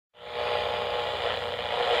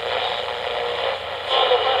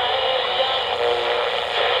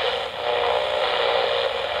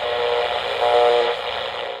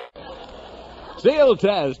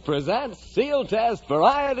Sealtest presents Sealtest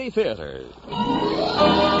Variety Theater.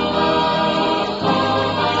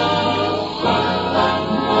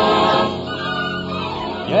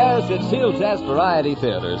 Yes, it's Sealtest Variety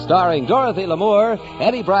Theater, starring Dorothy Lamour,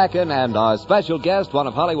 Eddie Bracken, and our special guest, one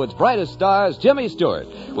of Hollywood's brightest stars, Jimmy Stewart,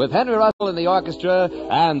 with Henry Russell in the orchestra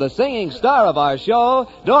and the singing star of our show,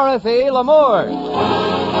 Dorothy Lamour.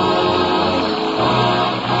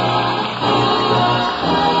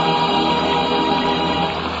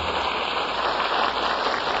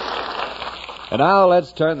 And now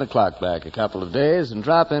let's turn the clock back a couple of days and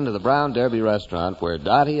drop into the Brown Derby restaurant where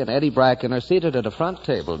Dottie and Eddie Bracken are seated at a front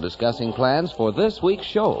table discussing plans for this week's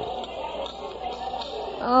show.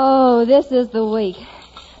 Oh, this is the week.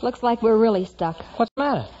 Looks like we're really stuck. What's the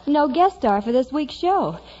matter? No guest star for this week's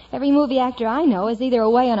show. Every movie actor I know is either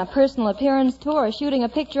away on a personal appearance tour or shooting a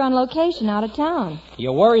picture on location out of town.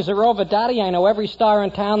 Your worries are over, Dottie. I know every star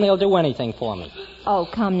in town. They'll do anything for me. Oh,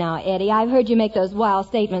 come now, Eddie. I've heard you make those wild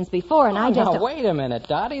statements before, and I just... Now, wait a minute,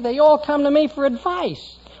 Dottie. They all come to me for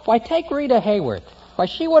advice. Why, take Rita Hayworth. Why,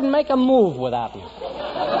 she wouldn't make a move without me.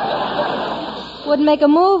 Wouldn't make a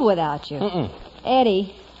move without you. Mm-mm.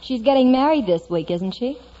 Eddie, she's getting married this week, isn't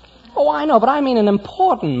she? Oh, I know, but I mean an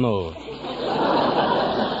important move. But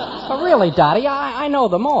really, Dottie, I know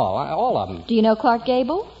them all of them. Do you know Clark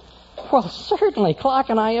Gable? Well, certainly. Clark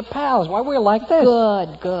and I are pals. Why, we're like this.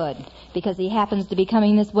 Good. Because he happens to be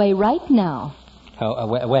coming this way right now. Oh,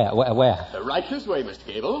 where? Right this way, Mr.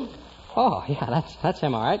 Gable. Oh, yeah, that's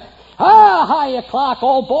him, all right. Ah, hiya, Clark,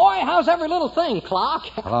 old boy. How's every little thing, Clark?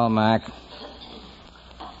 Hello, Mac.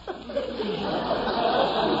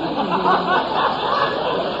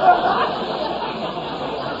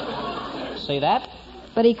 See that?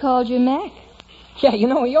 But he called you Mac. Yeah, you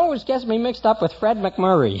know, he always gets me mixed up with Fred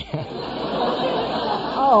McMurray.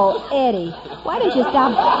 Oh, Eddie, why don't you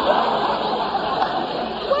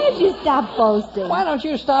stop boasting? Why don't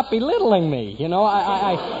you stop belittling me? You know,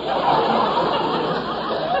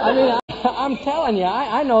 I'm telling you,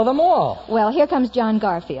 I know them all. Well, here comes John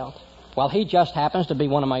Garfield. Well, he just happens to be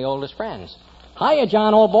one of my oldest friends. Hiya,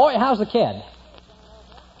 John, old boy. How's the kid?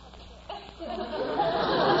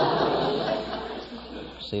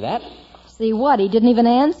 See that? See what? He didn't even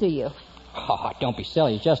answer you. Oh, don't be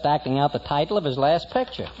silly. He's just acting out the title of his last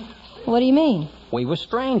picture. What do you mean? We Were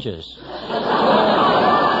Strangers.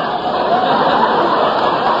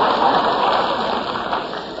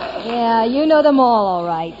 Yeah, you know them all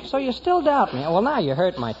right. So you still doubt me? Well, now you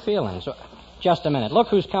hurt my feelings. Just a minute. Look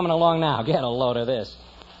who's coming along now. Get a load of this.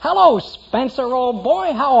 Hello, Spencer, old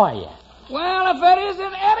boy. How are you? Well, if it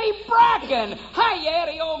isn't Eddie Bracken. Hi,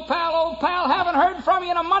 Eddie, old pal. Haven't heard from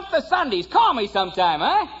you in a month of Sundays. Call me sometime,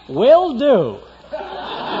 huh? Will do.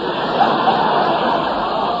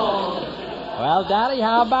 Well, Dottie,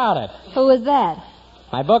 how about it? Who is that?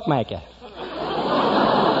 My bookmaker.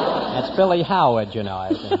 That's Billy Howard, you know,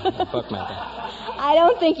 as a bookmaker. I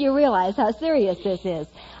don't think you realize how serious this is.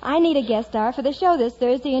 I need a guest star for the show this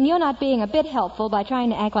Thursday, and you're not being a bit helpful by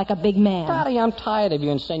trying to act like a big man. Dottie, I'm tired of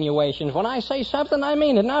your insinuations. When I say something, I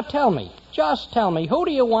mean it. Now tell me. Just tell me. Who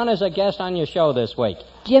do you want as a guest on your show this week?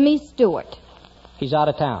 Jimmy Stewart. He's out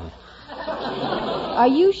of town. Are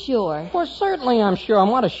you sure? Well, certainly I'm sure.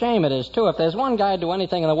 And what a shame it is, too. If there's one guy who'd do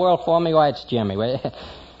anything in the world for me, why, it's Jimmy.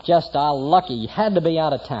 Just our lucky. He had to be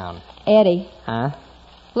out of town. Eddie. Huh?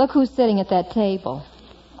 Look who's sitting at that table.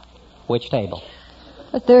 Which table?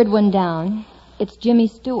 The third one down. It's Jimmy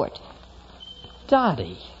Stewart.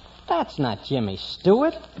 Dottie, that's not Jimmy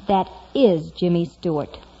Stewart. That is Jimmy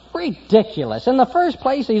Stewart. Ridiculous. In the first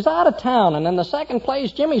place, he's out of town. And in the second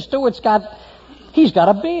place, Jimmy Stewart's got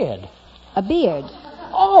a beard. A beard?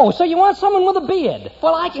 Oh, so you want someone with a beard?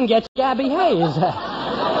 Well, I can get Gabby Hayes.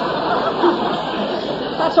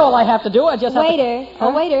 That's all I have to do. I just have Waiter. to...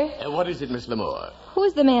 Huh? Waiter. What is it, Miss Lamore?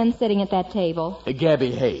 Who's the man sitting at that table?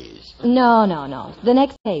 Gabby Hayes. No. The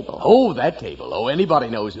next table. Oh, that table. Oh, anybody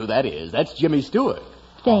knows who that is. That's Jimmy Stewart.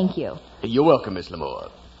 Thank you. You're welcome, Miss Lamore.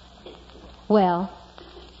 Well,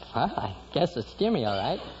 I guess it's Jimmy, all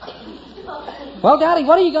right. Well, Daddy,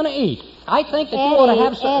 what are you going to eat? I think that you ought to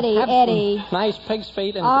have some... Eddie. Some nice pig's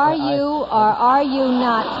feet and... Are you or are you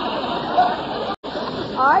not...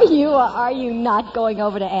 Are you or are you not going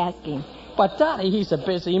over to ask him? But, Daddy, he's a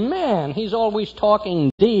busy man. He's always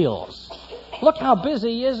talking deals. Look how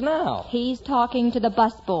busy he is now. He's talking to the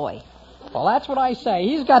busboy. Well, that's what I say.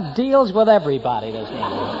 He's got deals with everybody, this man.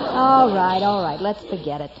 All right. Let's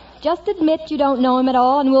forget it. Just admit you don't know him at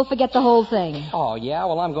all, and we'll forget the whole thing. Oh, yeah?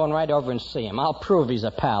 Well, I'm going right over and see him. I'll prove he's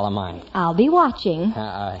a pal of mine. I'll be watching.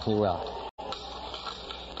 He will.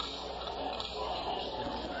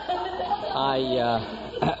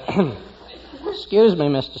 Excuse me,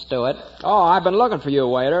 Mr. Stewart. Oh, I've been looking for you,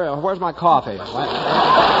 waiter. Where's my coffee? Well,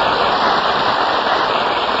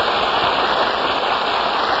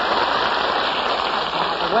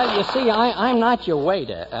 you see, I'm not your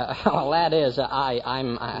waiter. Well, that is, Well, I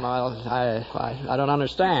don't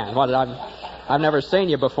understand. I've never seen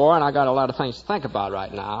you before, and I got a lot of things to think about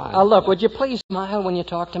right now. Look, would you please smile when you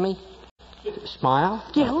talk to me? Smile?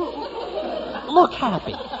 Yeah, look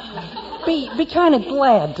happy. Be kind of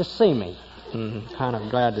glad to see me. Kind of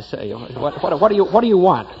glad to see you. What do you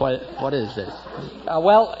want? What is this?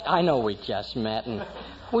 Well, I know we just met, and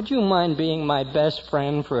would you mind being my best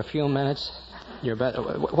friend for a few minutes?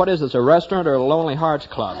 What is this, a restaurant or a Lonely Hearts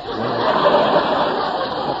Club?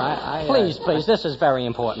 Please, this is very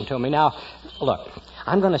important to me. Now, look,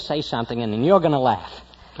 I'm going to say something, and then you're going to laugh.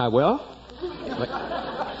 I will?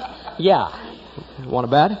 Yeah. Want to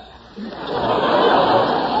bet?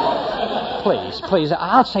 Please,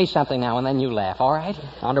 I'll say something now, and then you laugh, all right?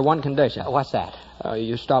 Under one condition. What's that?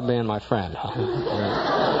 You stop being my friend.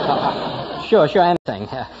 Sure, anything.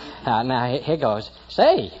 Now, here goes.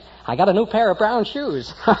 Say, I got a new pair of brown shoes.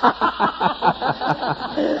 How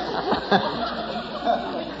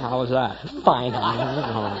was that? Fine.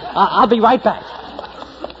 I'll be right back.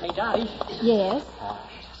 Hey, Dottie. Yes?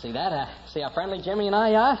 See that? See how friendly Jimmy and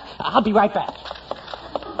I are? I'll be right back.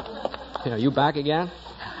 You back again?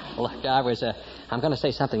 Look, I'm going to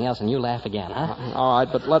say something else, and you laugh again, huh? All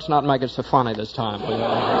right, but let's not make it so funny this time.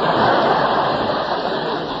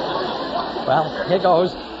 Well, here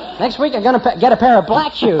goes. Next week, I'm going to get a pair of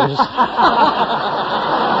black shoes.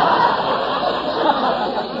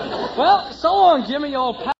 Well, so long, Jimmy,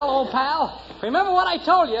 old pal. Remember what I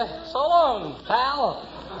told you. So long, pal.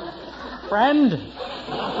 Friend.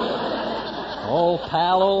 Old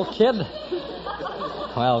pal, old kid.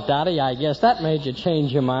 Well, Dottie, I guess that made you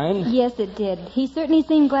change your mind. Yes, it did. He certainly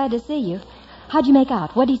seemed glad to see you. How'd you make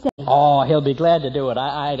out? What'd he say? Oh, he'll be glad to do it.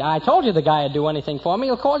 I told you the guy would do anything for me.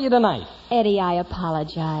 He'll call you tonight. Eddie, I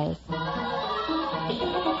apologize.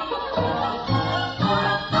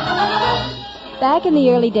 Back in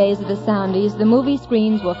the early days of the Soundies, the movie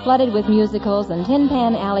screens were flooded with musicals and Tin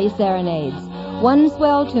Pan Alley serenades. One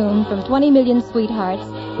swell tune from 20 Million Sweethearts,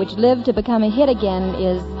 which lived to become a hit again,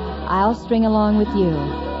 is I'll String Along With You.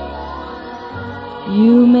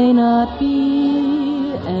 You may not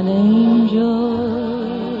be an angel,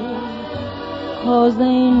 'cause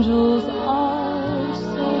angels are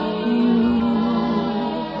so few.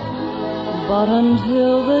 But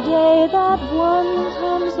until the day that one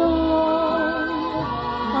comes along,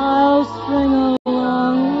 I'll string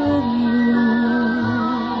along with you.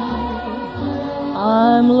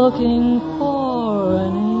 I'm looking for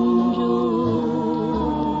an angel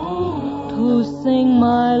to sing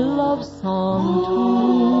my love song to.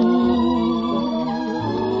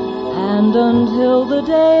 And until the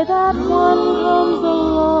day that one comes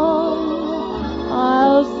along,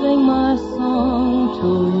 I'll sing my song to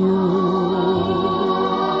you.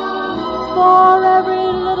 For every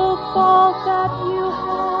little fault that you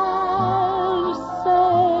have,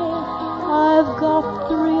 say, I've got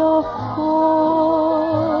 3 or 4.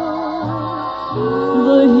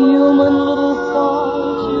 The human little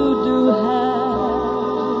fault you do have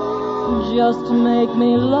just make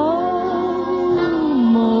me love you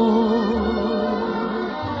more.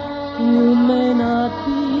 You may not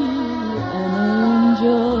be an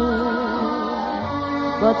angel,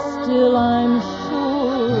 but still I'm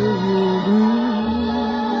sure you do.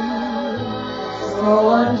 So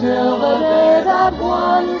until the day that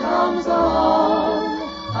one comes along,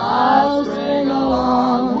 I'll string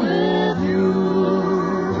along with you.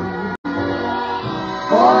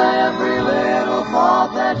 For every little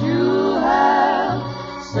fault that you have,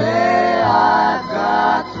 say I've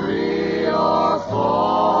got 3 or 4.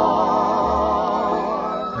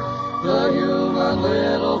 The human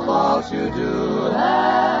little faults you do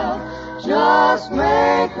have just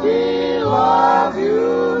make me love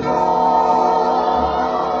you more.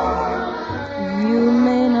 You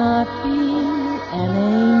may not be an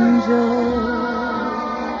angel,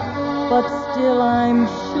 but still I'm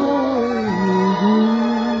sure you do.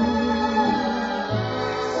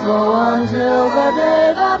 So until the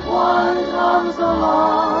day that one comes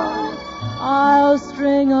along, I'll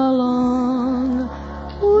string along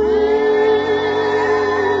with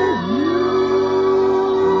you.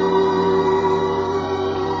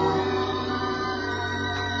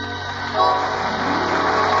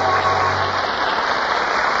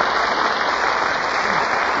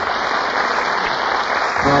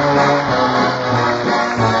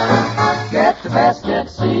 Get the best, get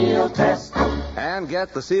Sealtest. And can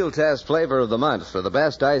get the Sealtest flavor of the month for the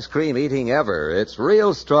best ice cream eating ever. It's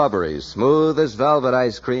real strawberries, smooth as velvet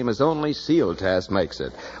ice cream as only Sealtest makes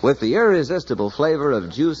it, with the irresistible flavor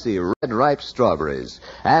of juicy red ripe strawberries.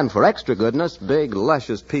 And for extra goodness, big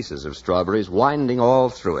luscious pieces of strawberries winding all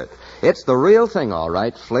through it. It's the real thing, all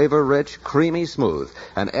right, flavor-rich, creamy smooth,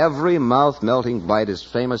 and every mouth-melting bite is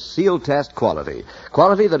famous Sealtest quality.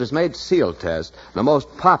 Quality that has made Sealtest the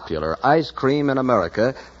most popular ice cream in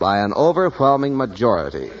America by an overwhelming majority.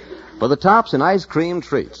 For the tops in ice cream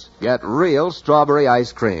treats, get real strawberry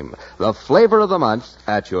ice cream, the flavor of the month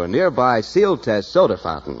at your nearby Sealtest soda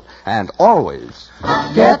fountain. And always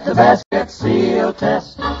Get the best, get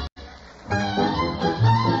Sealtest.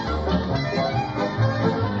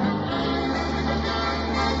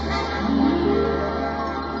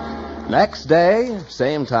 Next day,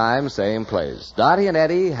 same time, same place. Dottie and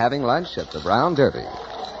Eddie having lunch at the Brown Derby.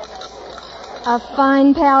 A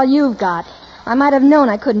fine pal you've got. I might have known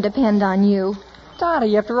I couldn't depend on you.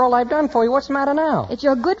 Dottie, after all I've done for you, what's the matter now? It's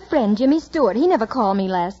your good friend, Jimmy Stewart. He never called me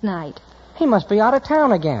last night. He must be out of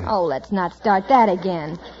town again. Oh, let's not start that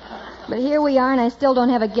again. But here we are, and I still don't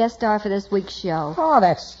have a guest star for this week's show. Oh,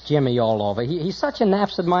 that's Jimmy all over. He's such an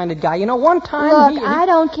absent-minded guy. You know, one time Look, I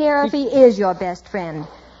don't care if he is your best friend.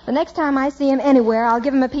 The next time I see him anywhere, I'll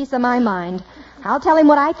give him a piece of my mind. I'll tell him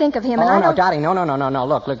what I think of him, and I don't... Dottie, no.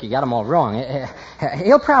 Look, you got him all wrong.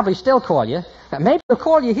 He'll probably still call you. Maybe he'll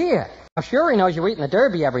call you here. I'm sure he knows you're eating the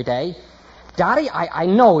Derby every day. Dottie, I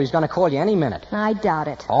know he's going to call you any minute. I doubt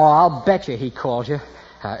it. Oh, I'll bet you he calls you.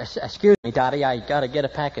 Excuse me, Dottie, I got to get a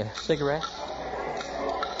pack of cigarettes.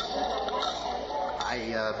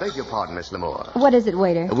 I beg your pardon, Miss Lamore. What is it,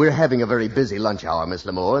 waiter? We're having a very busy lunch hour, Miss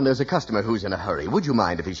Lamore, and there's a customer who's in a hurry. Would you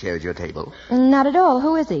mind if he shared your table? Not at all.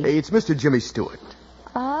 Who is he? It's Mr. Jimmy Stewart.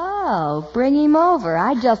 Oh, bring him over.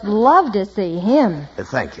 I'd just love to see him.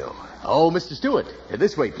 Thank you. Oh, Mr. Stewart,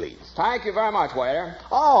 this way, please. Thank you very much, waiter.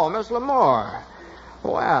 Oh, Miss Lamore.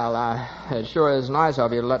 Well, it sure is nice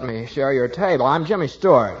of you to let me share your table. I'm Jimmy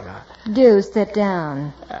Stewart. Do sit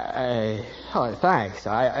down. Thanks.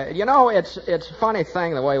 You know, it's a funny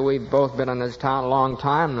thing the way we've both been in this town a long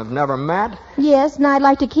time and have never met. Yes, and I'd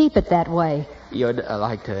like to keep it that way. You'd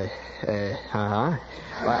like to,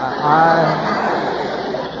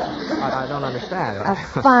 I don't understand. A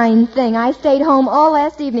fine thing. I stayed home all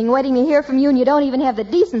last evening waiting to hear from you, and you don't even have the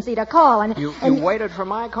decency to call. You waited for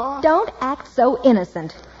my call? Don't act so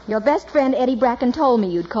innocent. Your best friend, Eddie Bracken, told me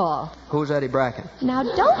you'd call. Who's Eddie Bracken? Now,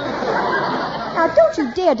 don't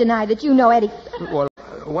you dare deny that you know Eddie... Well,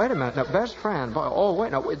 wait a minute. Now, best friend. Oh,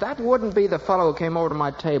 wait. Now, that wouldn't be the fellow who came over to my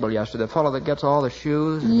table yesterday. The fellow that gets all the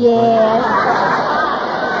shoes? Yes.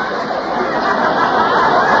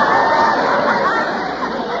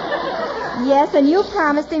 Yes, and you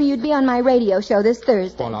promised him you'd be on my radio show this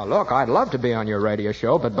Thursday. Well, now, look, I'd love to be on your radio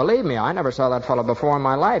show, but believe me, I never saw that fellow before in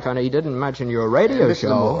my life, and he didn't mention your radio show.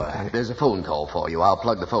 Lamore, there's a phone call for you. I'll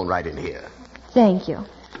plug the phone right in here. Thank you.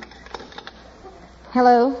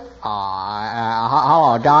 Hello?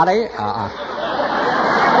 Hello, Dottie.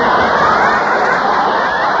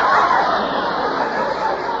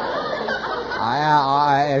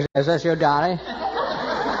 Is this you, Dottie?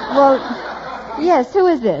 Well... Yes, who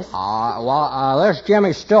is this? This is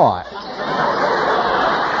Jimmy Stewart.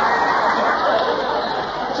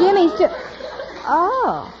 Jimmy Stewart.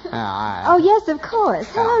 Oh. Oh, yes, of course.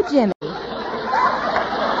 Hello, Jimmy.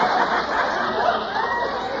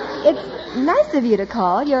 It's nice of you to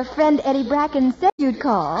call. Your friend Eddie Bracken said you'd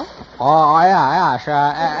call. Oh, yeah,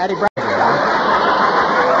 sure. Eddie Bracken.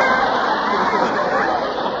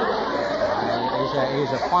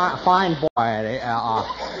 He's a fine boy, Eddie.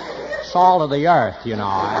 Salt of the earth, you know.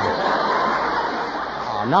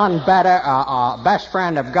 None better. Best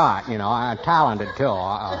friend I've got, you know. Talented, too.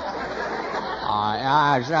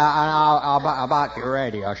 About your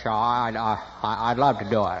radio show, I'd love to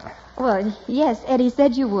do it. Well, yes, Eddie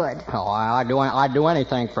said you would. Oh, I'd do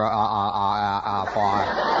anything for.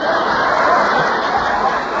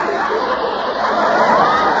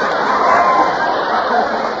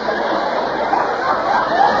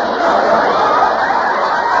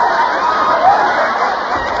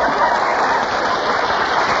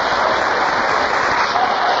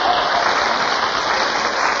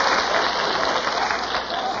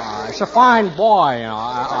 A fine boy, you know.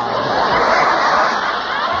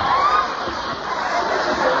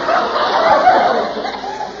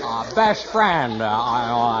 Best friend,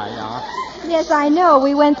 Yes, I know.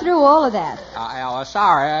 We went through all of that.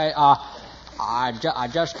 Sorry, I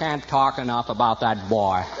just can't talk enough about that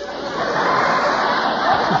boy.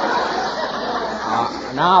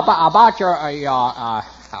 Now, about your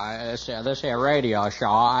this here radio show.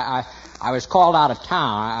 I was called out of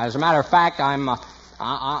town. As a matter of fact, I'm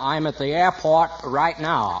at the airport right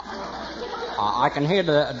now. I can hear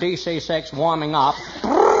the DC-6 warming up.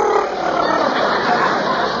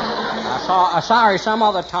 Sorry, some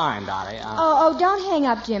other time, Dottie. Don't hang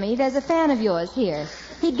up, Jimmy. There's a fan of yours here.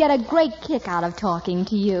 He'd get a great kick out of talking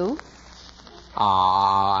to you.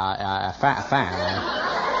 Fan.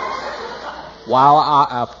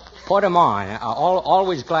 Well, put him on.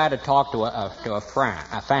 Always glad to talk to a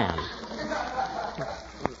fan.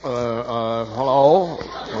 Hello?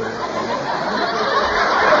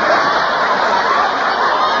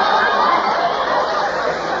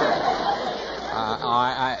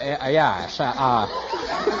 Yes.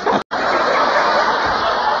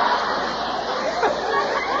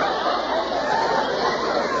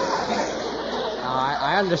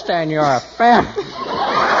 I understand you're a fan.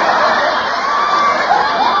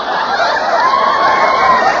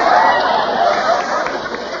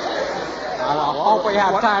 I hope we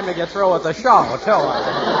have time to get through with the show, too.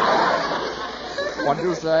 What'd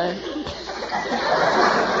you say?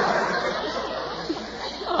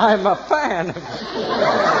 I'm a fan. No,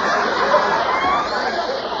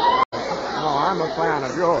 I'm a fan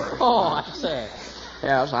of yours. Oh, I see.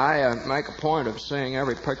 Yes, I make a point of seeing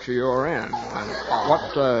every picture you're in. And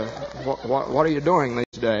what are you doing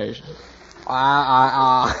these days?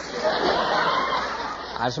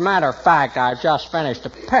 As a matter of fact, I've just finished a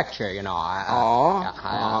picture, you know.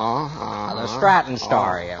 The Stratton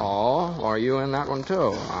story. Are you in that one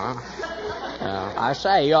too? I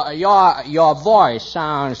say, your voice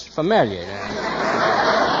sounds familiar.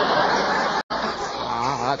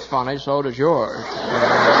 That's funny. So does yours.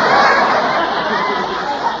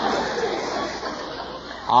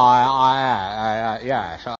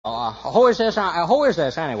 Yes. Who is this? Who is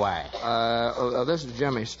this anyway? This is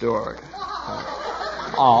Jimmy Stewart.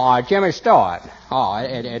 Jimmy Stewart.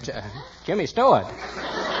 It's Jimmy Stewart.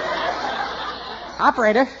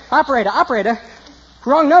 Operator.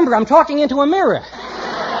 Wrong number. I'm talking into a mirror. Here's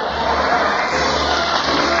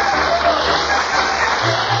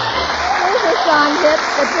a song hit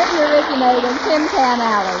that didn't originate in Tin Pan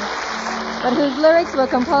Alley, but whose lyrics were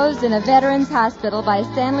composed in a veterans hospital by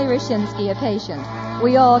Stanley Rashinsky, a patient.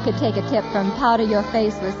 We all could take a tip from Powder Your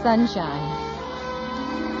Face with Sunshine.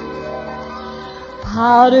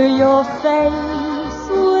 Powder your face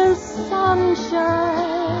with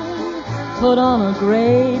sunshine. Put on a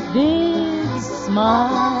great big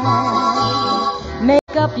smile.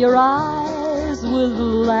 Make up your eyes with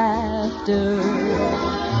laughter.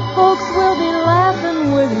 Folks will be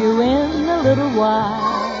laughing with you in a little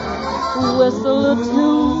while. Whistle a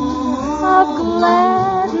tune of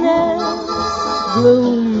gladness.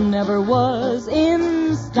 Gloom never was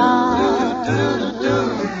in style.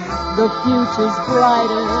 The future's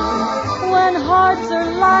brighter when hearts are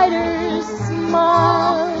lighter.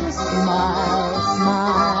 Smile, smile,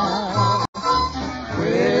 smile.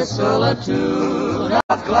 Whistle a tune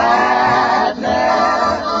of gladness.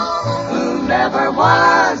 Who never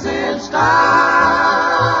was in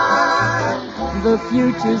style. The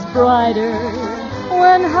future's brighter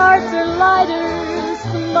when hearts are lighter.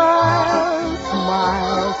 Smile,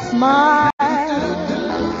 smile, smile.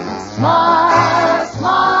 Smile,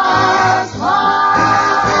 smile, smile.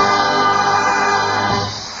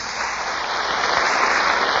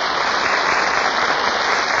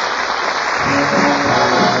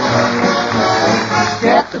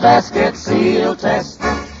 Get the basket Sealtest.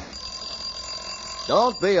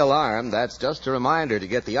 Don't be alarmed. That's just a reminder to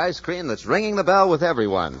get the ice cream that's ringing the bell with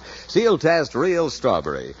everyone. Sealtest Real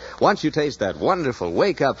Strawberry. Once you taste that wonderful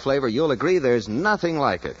wake-up flavor, you'll agree there's nothing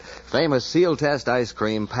like it. Famous Sealtest ice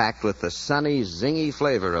cream packed with the sunny, zingy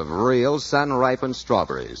flavor of real sun-ripened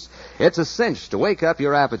strawberries. It's a cinch to wake up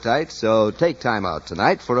your appetite, so take time out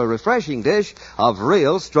tonight for a refreshing dish of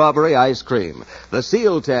real strawberry ice cream. The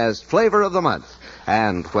Sealtest flavor of the month.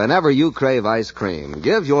 And whenever you crave ice cream,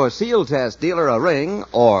 give your Sealtest dealer a ring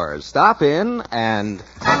or stop in and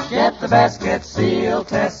get the basket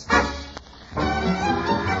Sealtest.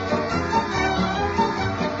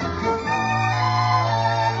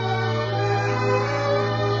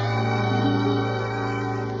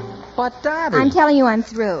 But, Daddy... I'm telling you I'm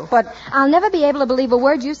through. But... I'll never be able to believe a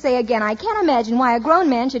word you say again. I can't imagine why a grown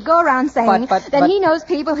man should go around saying that he knows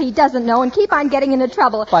people he doesn't know and keep on getting into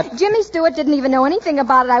trouble. But... Jimmy Stewart didn't even know anything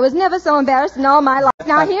about it. I was never so embarrassed in all my life.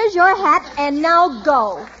 Now, here's your hat, and now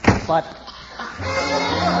go. But...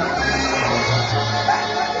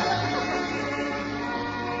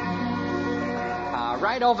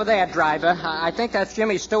 right over there, driver. I think that's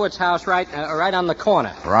Jimmy Stewart's house right on the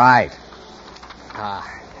corner. Right.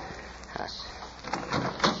 Yes.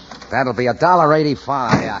 That'll be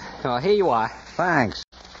 $1.85. Yeah. Oh, here you are. Thanks.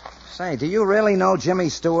 Say, do you really know Jimmy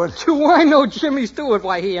Stewart? Do I know Jimmy Stewart?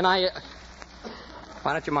 Why, he and I...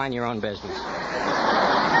 Why don't you mind your own business?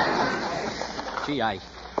 Gee, I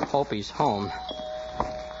hope he's home.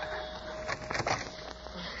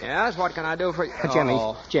 Yes, what can I do for you?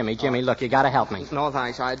 Jimmy, look, you gotta help me. No,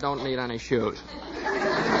 thanks. I don't need any shoes.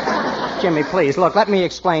 Jimmy, please, look, let me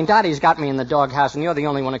explain. Daddy's got me in the doghouse, and you're the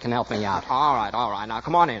only one who can help me out. All right. Now,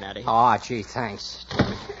 come on in, Eddie. Oh, gee, thanks,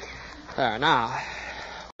 Jimmy. There, now, what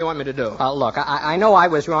do you want me to do? Look, I know I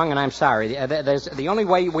was wrong, and I'm sorry. The only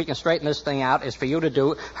way we can straighten this thing out is for you to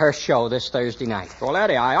do her show this Thursday night. Well,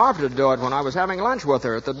 Eddie, I offered to do it when I was having lunch with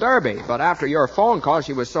her at the Derby, but after your phone call,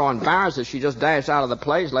 she was so embarrassed that she just dashed out of the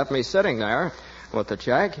place, left me sitting there with the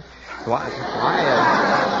check.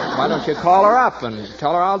 Why don't you call her up and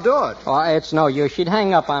tell her I'll do it? Oh, it's no use. She'd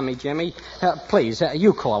hang up on me, Jimmy. Please,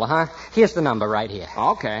 you call her, huh? Here's the number right here.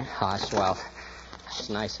 Okay. Oh, swell. It's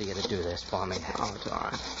nice of you to do this for me. Oh, it's all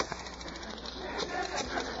right.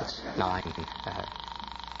 No, I mean...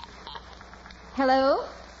 Hello?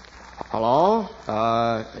 Hello?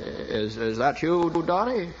 Is that you,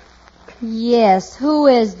 Dottie? Yes, who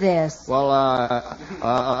is this?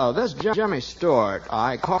 Well, this Jimmy Stewart.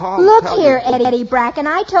 I called... Look here, Eddie Bracken.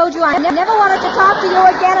 I told you I never wanted to talk to you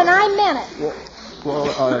again, and I meant it.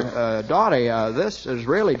 Well, Dottie, this is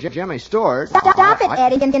really Jimmy Stewart. Stop it,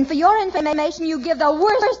 Eddie. And for your information, you give the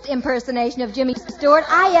worst impersonation of Jimmy Stewart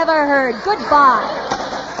I ever heard. Goodbye.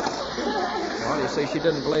 Well, you see, she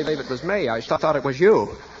didn't believe it was me. I thought it was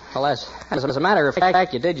you. Well, as a matter of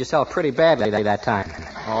fact, you did yourself pretty badly that time.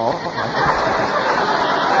 Oh.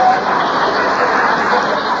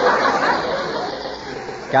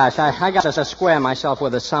 Gosh, I got to square myself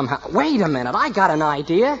with it somehow. Wait a minute, I got an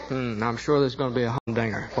idea. I'm sure there's going to be a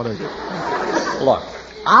humdinger. What is it? Look,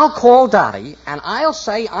 I'll call Dottie, and I'll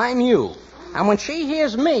say I'm you. And when she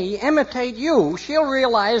hears me imitate you, she'll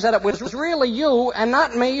realize that it was really you and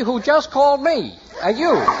not me who just called me.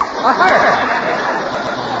 You. Her.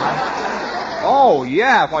 Oh,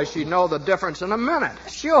 yeah. Why, she'd know the difference in a minute.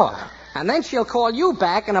 Sure. And then she'll call you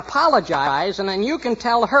back and apologize, and then you can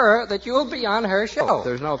tell her that you'll be on her show.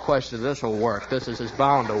 There's no question this will work. This is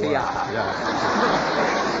bound to work. Yeah.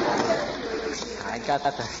 I got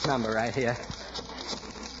the number right here.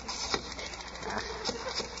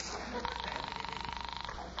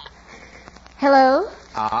 Hello?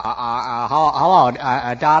 Hello,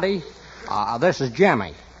 Dottie. This is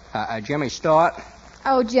Jimmy. Jimmy Stewart.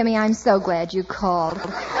 Oh, Jimmy, I'm so glad you called.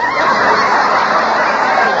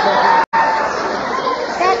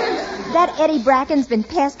 That Eddie Bracken's been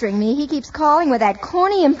pestering me. He keeps calling with that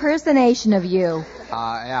corny impersonation of you.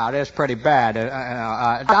 Yeah, it is pretty bad.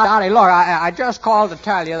 Dottie, look, I just called to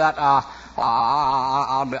tell you that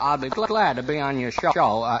I'll be glad to be on your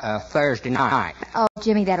show Thursday night. Oh,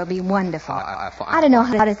 Jimmy, that'll be wonderful. I don't know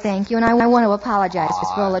how to thank you, and I want to apologize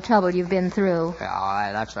for all the trouble you've been through.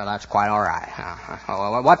 Yeah, that's quite all right.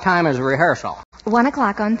 What time is rehearsal?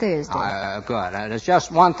 1:00 on Thursday. Good. There's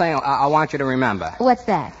just one thing I want you to remember. What's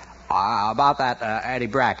that? About that Eddie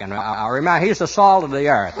Bracken. Remember, he's the salt of the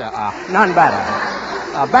earth. None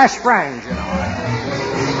better. Best friends, you know.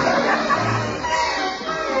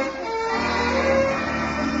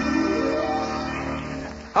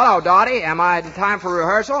 Hello, Dottie. Am I in time for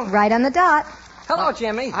rehearsal? Right on the dot. Hello,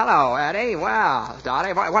 Jimmy. Hello, Eddie. Well,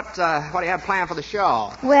 Dottie, what do you have planned for the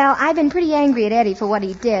show? Well, I've been pretty angry at Eddie for what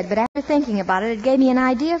he did, but after thinking about it, it gave me an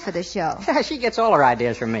idea for the show. She gets all her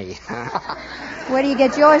ideas from me. Where do you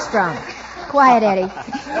get yours from? Quiet, Eddie.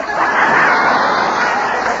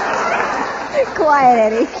 Quiet,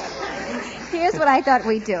 Eddie. Here's what I thought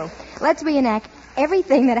we'd do. Let's reenact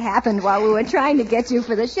everything that happened while we were trying to get you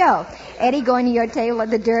for the show. Eddie going to your table at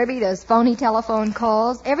the Derby, those phony telephone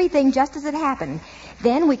calls, everything just as it happened.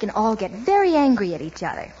 Then we can all get very angry at each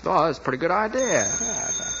other. Oh, that's a pretty good idea.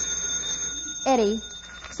 Eddie,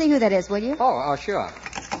 see who that is, will you? Oh, sure.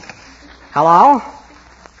 Hello?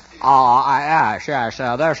 Yes.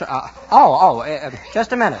 There's,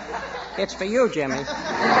 just a minute. It's for you, Jimmy.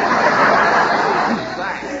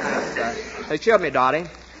 Thanks. Excuse me, Dottie.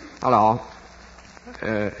 Hello.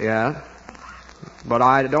 Yeah. But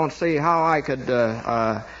I don't see how I could do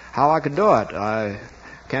it.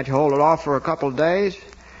 Can't you hold it off for a couple of days?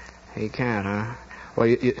 You can't, huh? Well,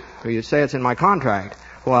 you say it's in my contract.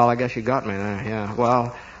 Well, I guess you got me there, yeah.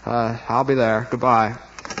 Well, I'll be there. Goodbye.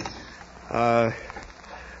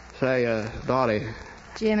 Say, Dottie.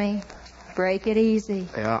 Jimmy, break it easy.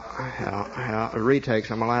 Yeah.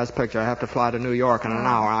 Retakes on my last picture. I have to fly to New York in an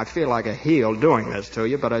hour. I feel like a heel doing this to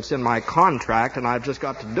you, but it's in my contract, and I've just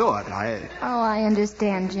got to do it. Oh, I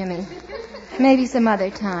understand, Jimmy. Maybe some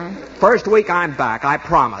other time. First week I'm back, I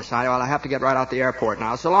promise. I have to get right out the airport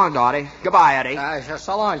now. So long, Dottie. Goodbye, Eddie.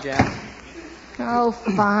 So long, Jack. Oh,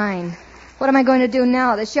 fine. What am I going to do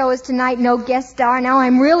now? The show is tonight, no guest star. Now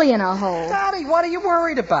I'm really in a hole. Dottie, what are you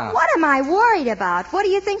worried about? What am I worried about? What do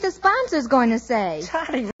you think the sponsor's going to say?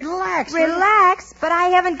 Dottie, relax. Relax, but I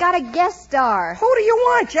haven't got a guest star. Who do you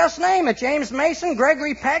want? Just name it. James Mason,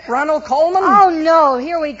 Gregory Peck, Ronald Coleman? Oh, no.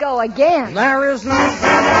 Here we go again. There is no...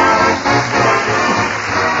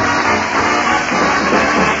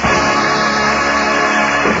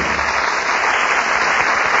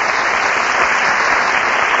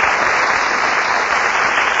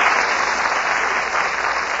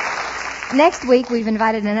 Next week, we've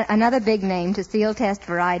invited another big name to Sealtest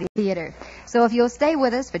Variety Theater. So if you'll stay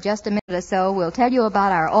with us for just a minute or so, we'll tell you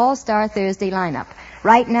about our All-Star Thursday lineup.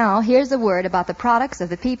 Right now, here's a word about the products of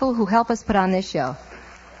the people who help us put on this show.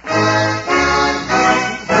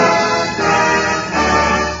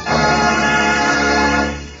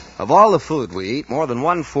 Of all the food we eat, more than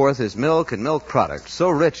 1/4 is milk and milk products, so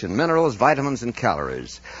rich in minerals, vitamins, and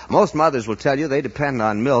calories. Most mothers will tell you they depend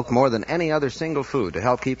on milk more than any other single food to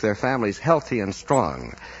help keep their families healthy and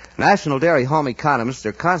strong. National Dairy home economists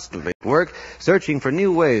are constantly at work searching for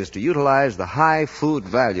new ways to utilize the high food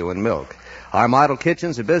value in milk. Our model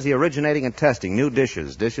kitchens are busy originating and testing new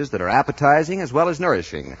dishes that are appetizing as well as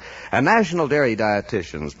nourishing. And National Dairy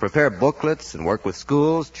dietitians prepare booklets and work with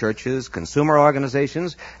schools, churches, consumer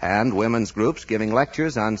organizations, and women's groups giving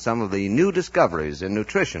lectures on some of the new discoveries in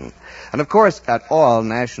nutrition. And of course, at all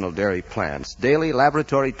National Dairy plants, daily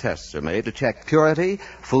laboratory tests are made to check purity,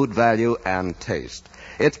 food value, and taste.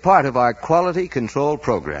 It's part of our quality control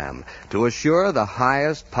program to assure the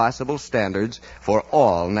highest possible standards for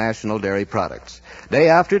all National Dairy products. Day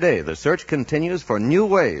after day, the search continues for new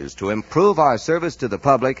ways to improve our service to the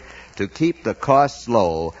public to keep the costs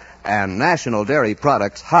low and National Dairy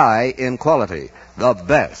products high in quality, the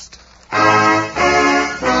best.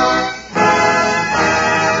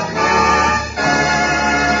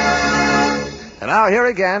 And now here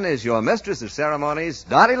again is your mistress of ceremonies,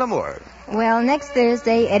 Dottie L'Amour. Well, next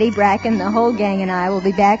Thursday, Eddie Bracken, the whole gang, and I will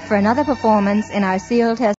be back for another performance in our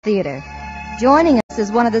Sealtest Theater. Joining us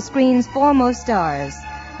is one of the screen's foremost stars,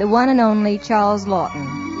 the one and only Charles Lawton.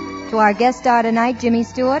 To our guest star tonight, Jimmy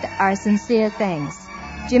Stewart, our sincere thanks.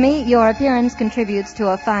 Jimmy, your appearance contributes to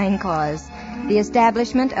a fine cause, the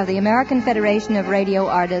establishment of the American Federation of Radio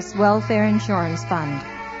Artists Welfare Insurance Fund.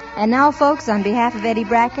 And now, folks, on behalf of Eddie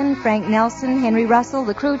Bracken, Frank Nelson, Henry Russell,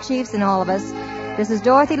 the crew chiefs, and all of us, this is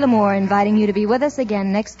Dorothy L'Amour inviting you to be with us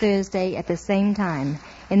again next Thursday at the same time.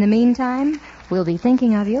 In the meantime, we'll be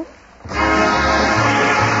thinking of you.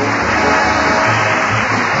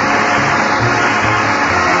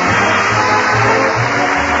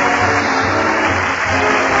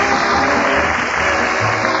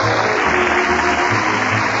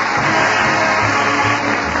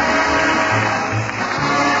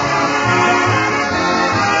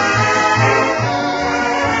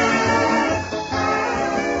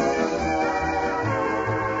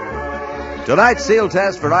 Tonight's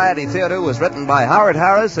Sealtest Variety Theater was written by Howard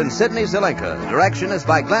Harris and Sidney Zelenka. Direction is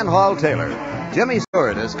by Glenn Hall Taylor. Jimmy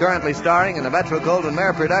Stewart is currently starring in the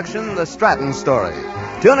Metro-Goldwyn-Mayer production, The Stratton Story.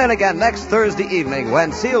 Tune in again next Thursday evening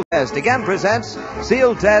when Sealtest again presents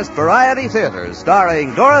Sealtest Variety Theater,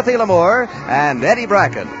 starring Dorothy L'Amour and Eddie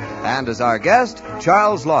Bracken. And as our guest,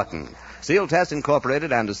 Charles Lawton. Sealtest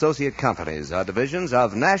Incorporated and Associate Companies are divisions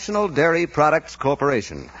of National Dairy Products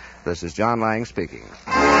Corporation. This is John Lang speaking.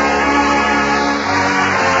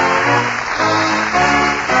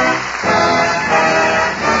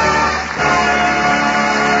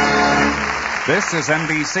 This is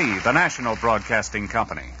NBC, the national broadcasting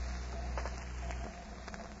company.